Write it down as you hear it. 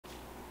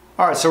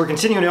Alright, so we're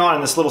continuing on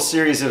in this little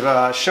series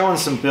of showing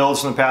some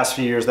builds from the past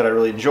few years that I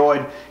really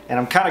enjoyed, and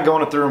I'm kind of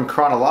going through them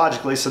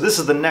chronologically, so this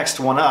is the next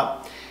one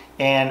up.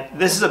 And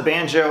this is a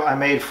banjo I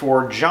made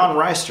for John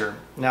Ryster.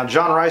 Now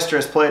John Ryster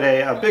has played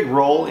a big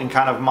role in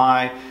kind of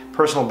my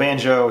personal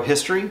banjo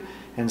history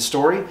and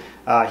story.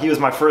 He was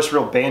my first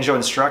real banjo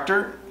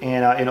instructor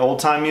in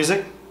old-time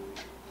music.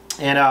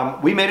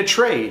 And we made a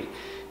trade.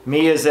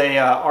 Me as a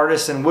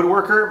artist and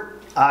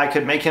woodworker, I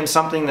could make him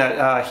something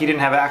that he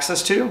didn't have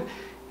access to,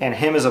 and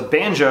him as a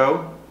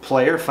banjo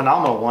player,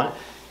 phenomenal one,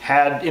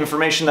 had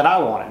information that I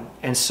wanted.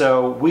 And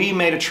so we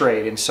made a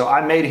trade, and so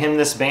I made him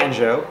this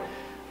banjo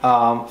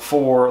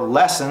for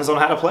lessons on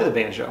how to play the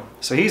banjo.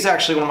 So he's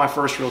actually one of my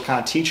first real kind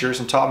of teachers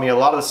and taught me a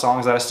lot of the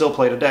songs that I still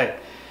play today.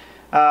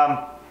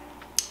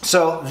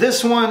 So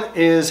this one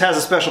has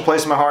a special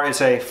place in my heart. It's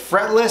a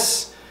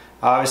fretless,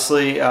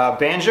 obviously,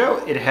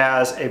 banjo. It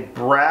has a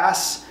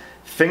brass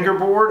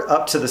fingerboard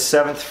up to the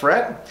 7th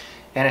fret,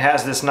 and it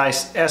has this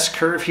nice S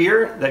curve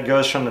here that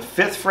goes from the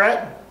 5th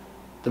fret,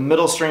 the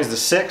middle string is the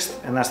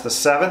 6th, and that's the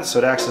 7th, so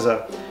it acts as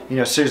a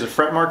series of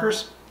fret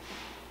markers.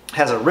 It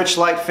has a rich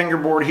light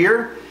fingerboard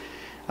here,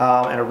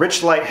 and a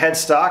rich light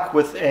headstock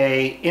with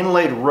a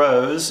inlaid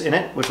rose in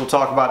it, which we'll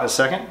talk about in a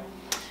second.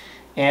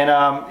 And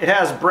it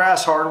has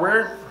brass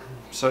hardware,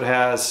 so it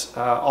has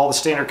all the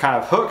standard kind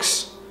of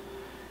hooks.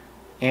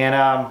 And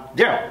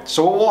yeah,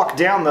 so we'll walk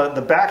down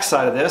the back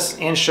side of this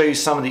and show you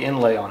some of the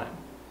inlay on it.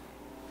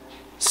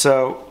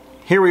 So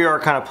here we are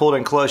kind of pulled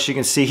in close. You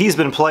can see he's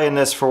been playing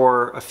this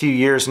for a few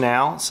years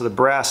now, so the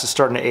brass is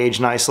starting to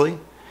age nicely.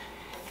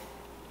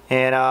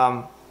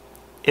 And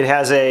it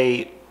has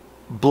a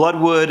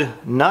bloodwood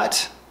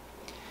nut,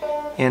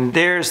 and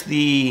there's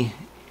the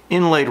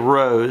inlaid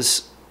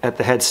rose at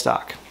the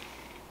headstock.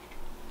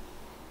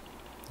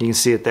 You can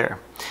see it there.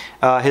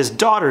 His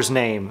daughter's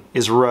name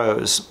is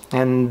Rose,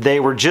 and they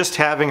were just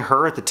having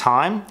her at the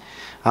time.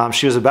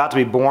 She was about to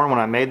be born when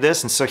I made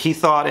this, and so he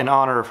thought in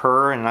honor of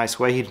her, in a nice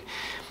way,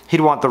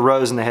 he'd want the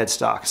rose in the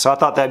headstock. So I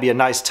thought that'd be a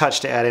nice touch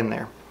to add in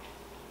there.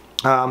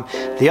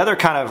 The other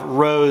kind of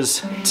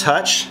rose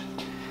touch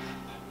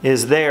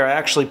is there. I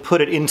actually put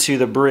it into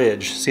the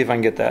bridge. See if I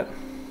can get that.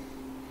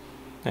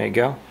 There you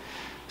go.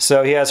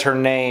 So he has her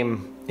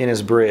name in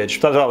his bridge.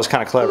 I thought that was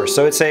kind of clever.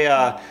 So it's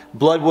a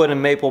bloodwood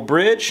and maple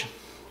bridge.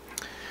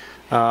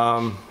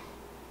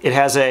 It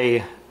has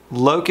a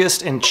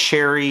locust and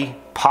cherry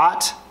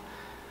pot.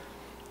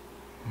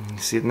 You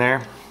see it in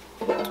there?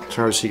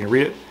 So you can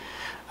read it.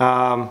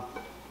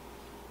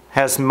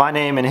 Has my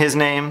name and his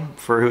name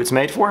for who it's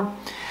made for.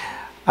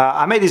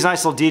 I made these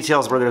nice little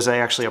details where there's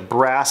actually a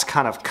brass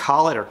kind of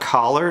collet or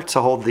collar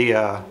to hold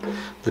the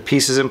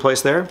pieces in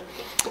place there.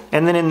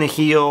 And then in the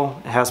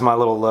heel, it has my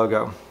little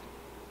logo.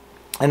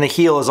 And the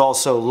heel is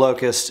also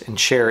locust and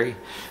cherry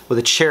with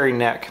a cherry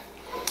neck.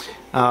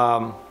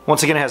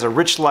 Once again, it has a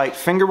rich light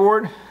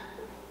fingerboard.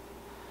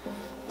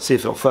 See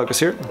if it'll focus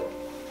here.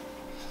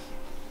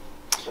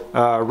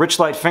 Rich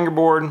light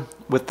fingerboard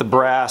with the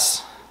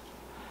brass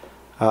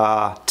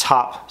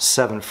top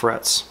 7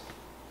 frets.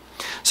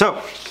 So,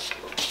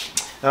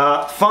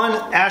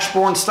 fun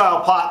Ashbourne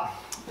style pot.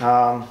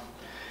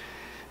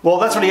 Well,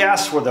 that's what he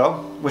asked for though,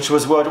 which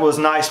was what was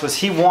nice, was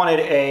he wanted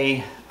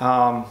a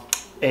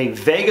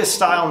Vega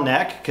style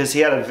neck, because he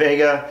had a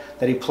Vega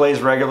that he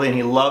plays regularly and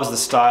he loves the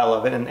style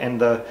of it and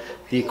the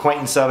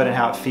acquaintance of it and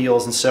how it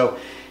feels. And so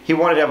he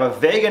wanted to have a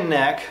Vega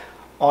neck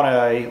on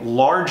a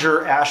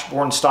larger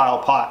Ashbourne style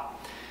pot.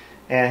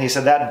 And he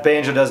said that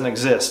banjo doesn't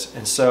exist.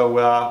 And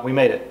so we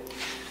made it.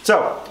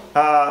 So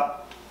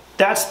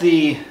that's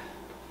the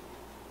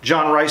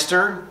John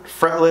Ryster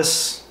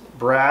fretless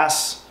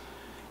brass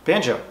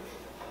banjo.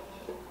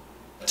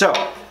 So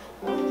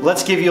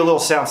let's give you a little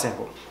sound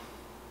sample.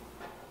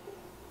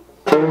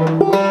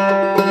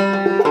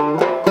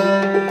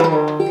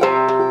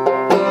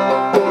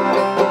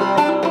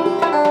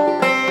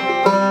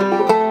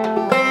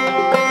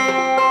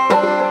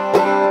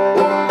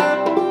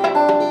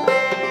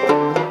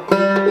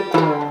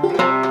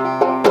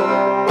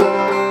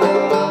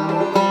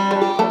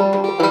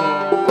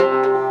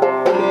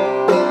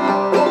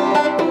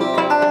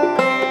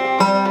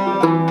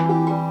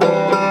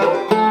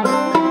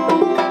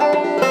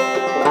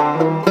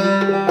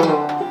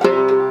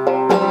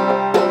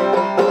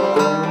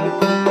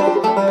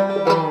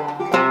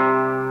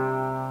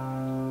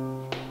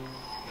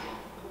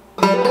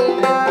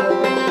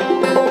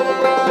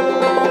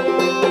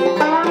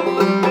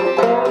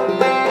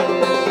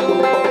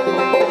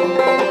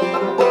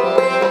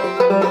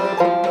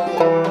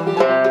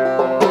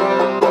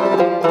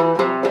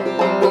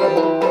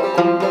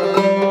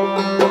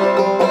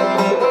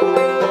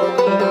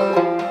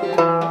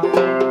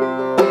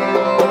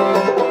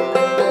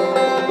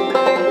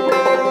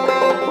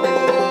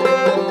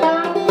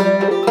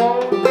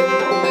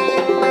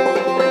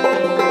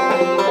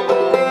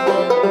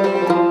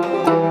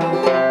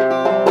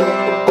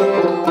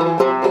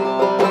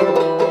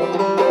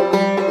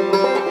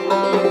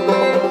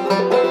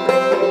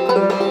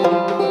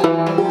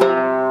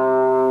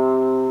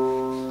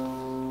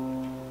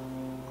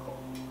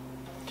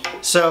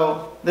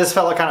 So this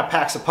fella kind of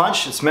packs a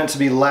punch. It's meant to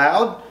be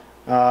loud.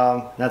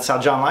 That's how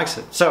John likes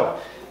it. So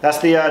that's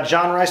the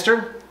John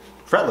Ryster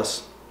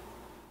Fretless.